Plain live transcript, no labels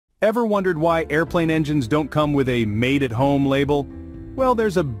Ever wondered why airplane engines don't come with a made-at-home label? Well,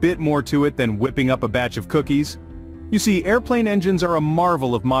 there's a bit more to it than whipping up a batch of cookies. You see, airplane engines are a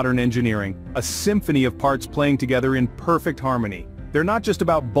marvel of modern engineering, a symphony of parts playing together in perfect harmony. They're not just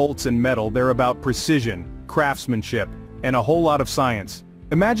about bolts and metal, they're about precision, craftsmanship, and a whole lot of science.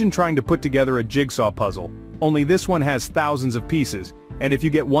 Imagine trying to put together a jigsaw puzzle, only this one has thousands of pieces, and if you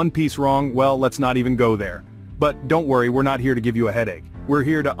get one piece wrong, well, let's not even go there. But don't worry, we're not here to give you a headache. We're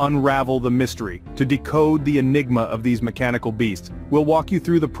here to unravel the mystery, to decode the enigma of these mechanical beasts. We'll walk you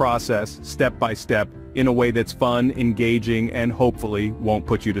through the process, step by step, in a way that's fun, engaging, and hopefully won't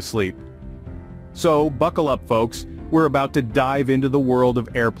put you to sleep. So, buckle up folks, we're about to dive into the world of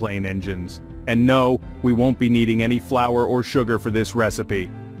airplane engines. And no, we won't be needing any flour or sugar for this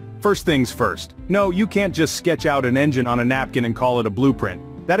recipe. First things first. No, you can't just sketch out an engine on a napkin and call it a blueprint.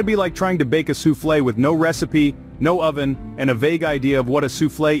 That'd be like trying to bake a souffle with no recipe, no oven, and a vague idea of what a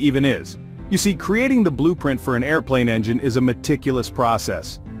souffle even is. You see, creating the blueprint for an airplane engine is a meticulous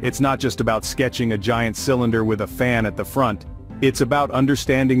process. It's not just about sketching a giant cylinder with a fan at the front. It's about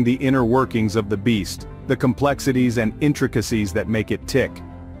understanding the inner workings of the beast, the complexities and intricacies that make it tick.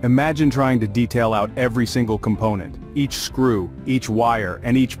 Imagine trying to detail out every single component, each screw, each wire,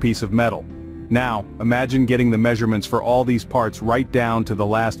 and each piece of metal. Now, imagine getting the measurements for all these parts right down to the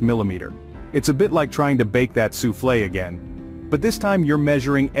last millimeter. It's a bit like trying to bake that souffle again. But this time you're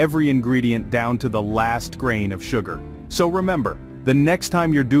measuring every ingredient down to the last grain of sugar. So remember, the next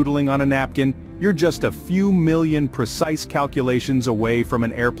time you're doodling on a napkin, you're just a few million precise calculations away from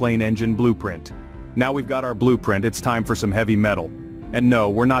an airplane engine blueprint. Now we've got our blueprint, it's time for some heavy metal. And no,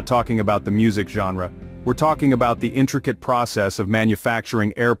 we're not talking about the music genre. We're talking about the intricate process of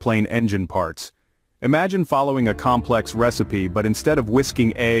manufacturing airplane engine parts. Imagine following a complex recipe, but instead of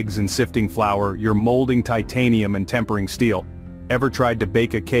whisking eggs and sifting flour, you're molding titanium and tempering steel. Ever tried to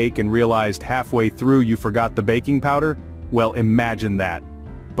bake a cake and realized halfway through you forgot the baking powder? Well, imagine that.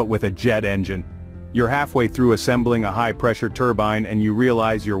 But with a jet engine. You're halfway through assembling a high-pressure turbine and you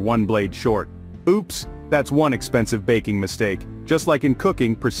realize you're one blade short. Oops, that's one expensive baking mistake. Just like in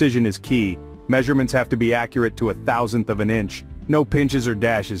cooking, precision is key. Measurements have to be accurate to 1/1000th of an inch. No pinches or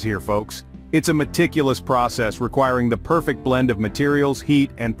dashes here, folks. It's a meticulous process requiring the perfect blend of materials,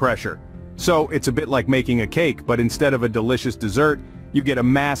 heat, and pressure. So, it's a bit like making a cake, but instead of a delicious dessert, you get a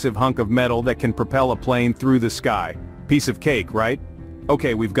massive hunk of metal that can propel a plane through the sky. Piece of cake, right?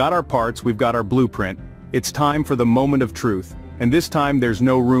 Okay, we've got our parts, we've got our blueprint. It's time for the moment of truth. And this time there's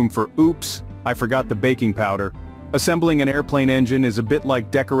no room for oops, I forgot the baking powder. Assembling an airplane engine is a bit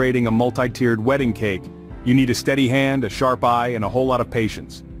like decorating a multi-tiered wedding cake. You need a steady hand, a sharp eye, and a whole lot of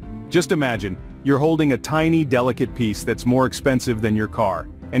patience. Just imagine, you're holding a tiny, delicate piece that's more expensive than your car.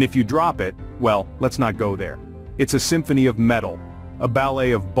 And if you drop it, well, let's not go there. It's a symphony of metal, a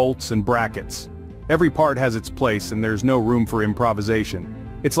ballet of bolts and brackets. Every part has its place and there's no room for improvisation.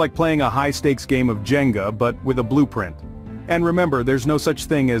 It's like playing a high-stakes game of Jenga, but with a blueprint. And remember, there's no such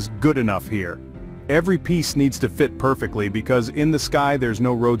thing as good enough here. Every piece needs to fit perfectly because in the sky there's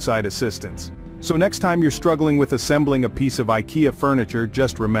no roadside assistance. So next time you're struggling with assembling a piece of IKEA furniture,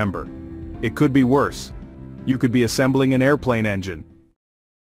 just remember, it could be worse. You could be assembling an airplane engine.